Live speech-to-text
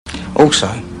Also,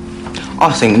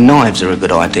 I think knives are a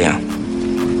good idea.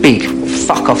 Big,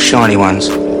 fuck-off shiny ones.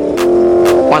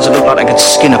 Ones that look like they could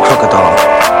skin a crocodile.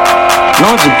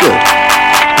 Knives are good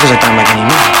because they don't make any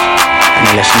noise. And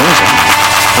they're less noisy.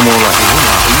 And more likely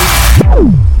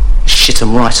to shit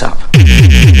them right up.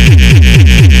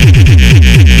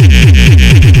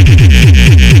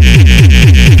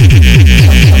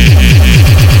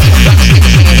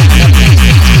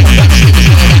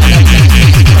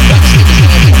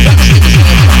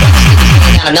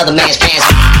 Another man's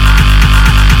pants.